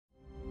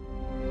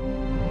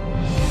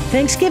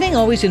Thanksgiving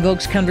always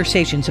invokes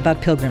conversations about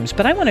pilgrims,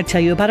 but I want to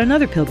tell you about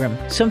another pilgrim.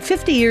 Some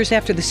 50 years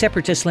after the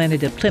Separatists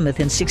landed at Plymouth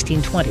in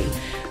 1620,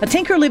 a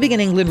tinker living in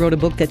England wrote a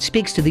book that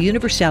speaks to the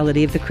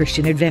universality of the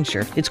Christian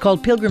adventure. It's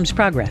called Pilgrim's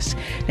Progress.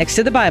 Next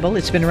to the Bible,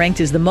 it's been ranked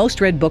as the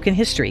most read book in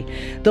history.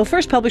 Though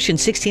first published in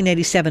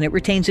 1687, it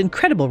retains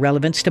incredible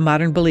relevance to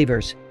modern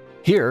believers.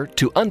 Here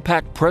to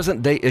unpack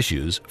present-day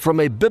issues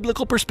from a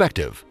biblical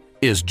perspective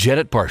is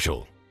Janet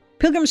Parshall.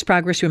 Pilgrim's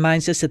Progress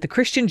reminds us that the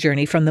Christian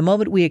journey from the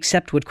moment we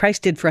accept what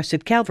Christ did for us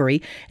at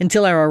Calvary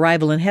until our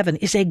arrival in heaven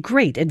is a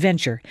great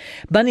adventure.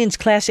 Bunyan's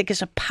classic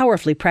is a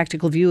powerfully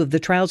practical view of the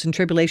trials and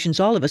tribulations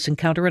all of us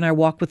encounter in our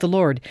walk with the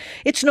Lord.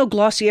 It's no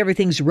glossy,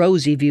 everything's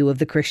rosy view of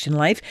the Christian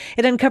life.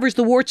 It uncovers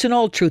the warts and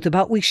all truth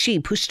about we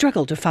sheep who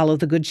struggle to follow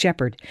the Good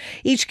Shepherd.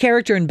 Each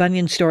character in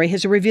Bunyan's story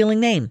has a revealing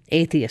name: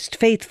 atheist,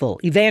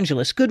 faithful,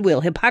 evangelist, goodwill,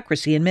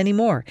 hypocrisy, and many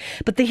more.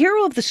 But the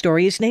hero of the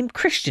story is named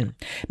Christian.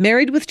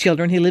 Married with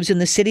children, he lives in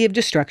the city of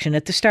destruction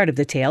at the start of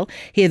the tale.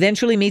 He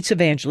eventually meets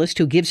Evangelist,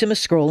 who gives him a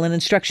scroll and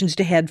instructions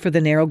to head for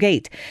the narrow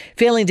gate.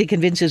 Failing to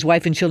convince his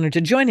wife and children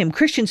to join him,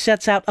 Christian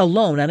sets out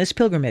alone on his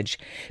pilgrimage.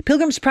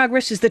 Pilgrim's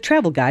Progress is the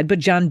travel guide, but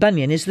John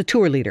Bunyan is the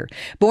tour leader.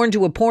 Born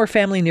to a poor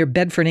family near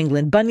Bedford,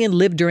 England, Bunyan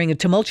lived during a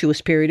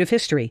tumultuous period of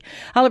history.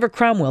 Oliver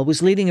Cromwell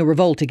was leading a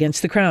revolt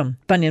against the crown.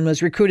 Bunyan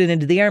was recruited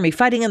into the army,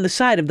 fighting on the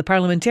side of the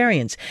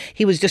parliamentarians.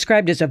 He was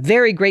described as a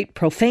very great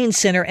profane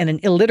sinner and an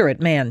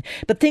illiterate man.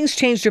 But things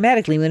changed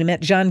dramatically when he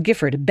met John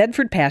Gifford, a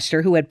Bedford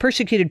pastor who had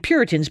persecuted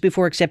Puritans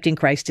before accepting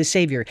Christ as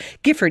Savior.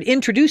 Gifford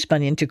introduced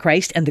Bunyan to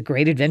Christ, and the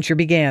great adventure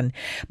began.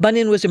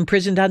 Bunyan was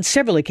imprisoned on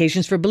several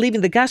occasions for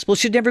believing the gospel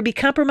should never be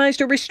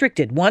compromised or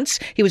restricted. Once,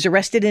 he was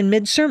arrested in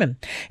mid-sermon.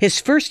 His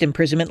first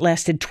imprisonment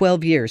lasted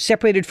 12 years.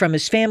 Separated from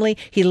his family,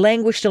 he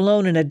languished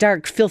alone in a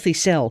dark, filthy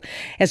cell.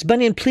 As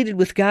Bunyan pleaded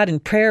with God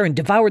in prayer and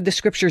devoured the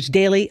scriptures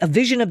daily, a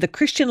vision of the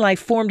Christian life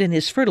formed in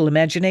his fertile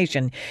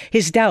imagination.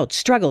 His doubts,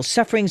 struggles,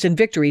 sufferings, and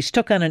victories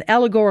took on an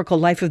allegorical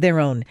life of their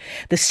own.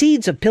 The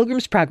seeds of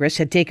Pilgrim's Progress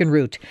had taken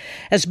root.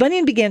 As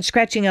Bunyan began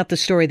scratching out the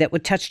story that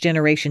would touch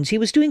generations, he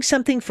was doing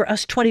something for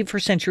us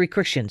 21st century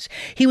Christians.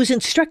 He was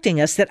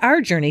instructing us that our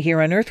journey here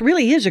on earth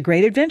really is a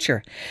great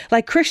adventure.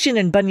 Like Christian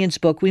in Bunyan's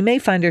book, we may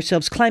find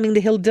ourselves climbing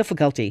the hill of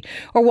difficulty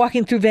or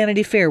walking through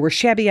Vanity Fair where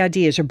shabby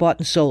ideas are bought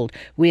and sold.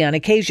 We on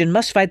occasion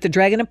must fight the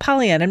dragon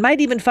Apollyon and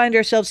might even find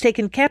ourselves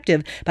taken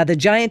captive by the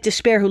giant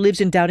despair who lives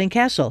in Doubting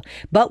Castle.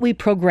 But we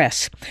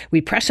progress.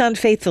 We press on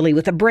faithfully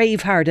with a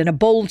brave heart and a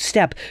bold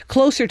step,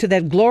 closer to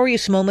that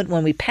glorious moment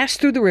when we pass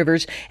through the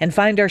rivers and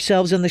find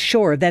ourselves on the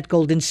shore of that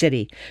golden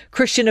city.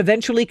 Christian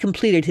eventually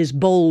completed his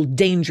bold,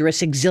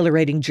 dangerous,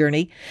 exhilarating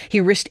journey. He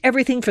risked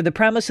everything for the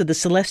promise of the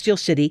celestial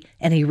city,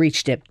 and he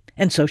reached it.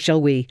 And so shall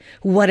we.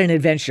 What an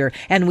adventure,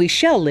 and we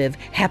shall live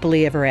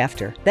happily ever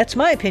after. That's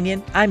my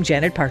opinion. I'm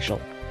Janet Parshall.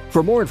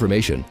 For more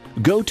information,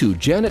 go to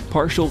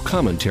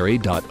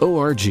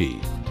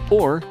janetparshallcommentary.org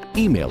or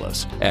email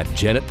us at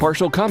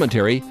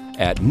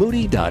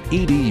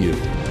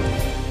janetparshallcommentary@moody.edu.